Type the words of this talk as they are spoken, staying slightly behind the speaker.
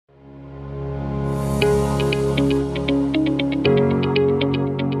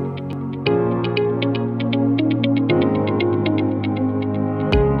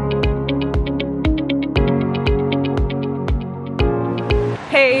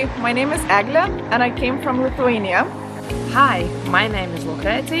Hi, my name is Eglė and I came from Lithuania. Hi, my name is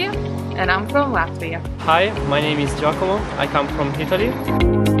Lucrezia and I'm from Latvia. Hi, my name is Giacomo. I come from Italy.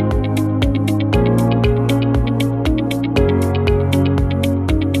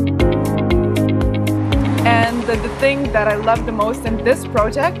 And the thing that I love the most in this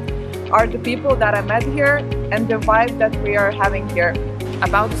project are the people that I met here and the vibe that we are having here.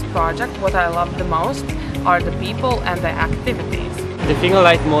 About this project, what I love the most are the people and the activities. The thing I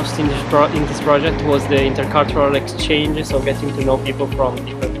liked most in this project was the intercultural exchanges of getting to know people from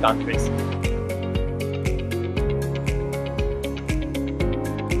different countries.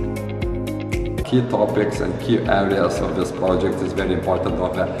 Key topics and key areas of this project is very important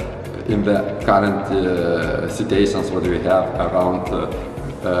in the current situations what we have around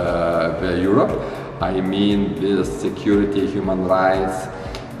Europe. I mean, this security, human rights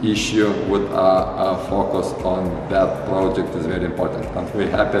issue with a focus on that project is very important. And we're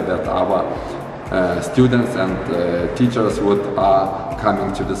happy that our students and teachers are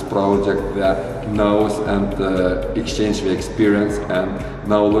coming to this project that knows and exchange the experience and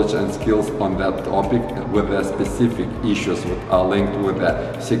knowledge and skills on that topic with the specific issues that are linked with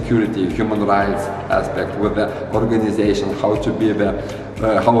the security, human rights aspect, with the organization, how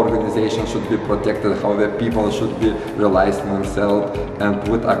how organizations should be protected, how the people should be realized themselves, and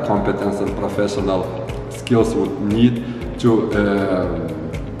with a competence and professional skills would need to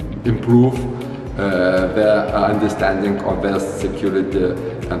improve the understanding of the security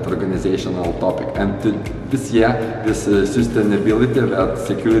and organizational topic. And this year, this sustainability, that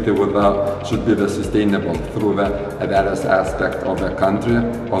security should be sustainable through the various aspects of the country,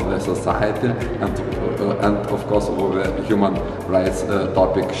 of the society, and of course of the human rights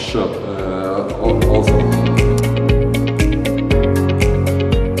topic should also.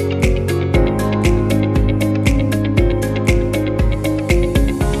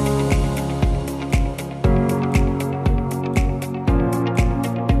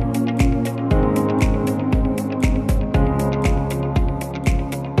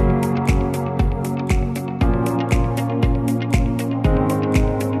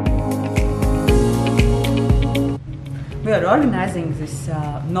 We are organizing this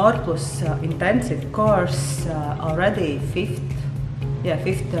NORDPLUS intensive course already fifth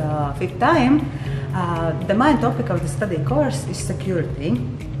time. The main topic of the study course is security,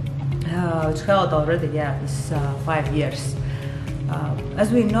 which held already this 5 years.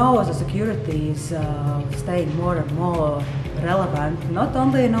 As we know, the security is staying more and more relevant, not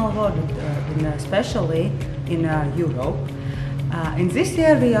only in our world, but especially in Europe. In this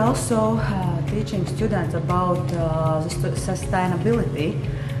year, we also teaching students about sustainability,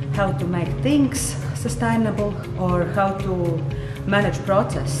 how to make things sustainable or how to manage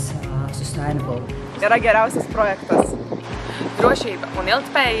process sustainable. Yra geriausias projektas. Drošība un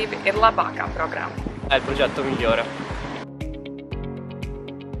ilgtspējība ir labākā programma. È il progetto migliore.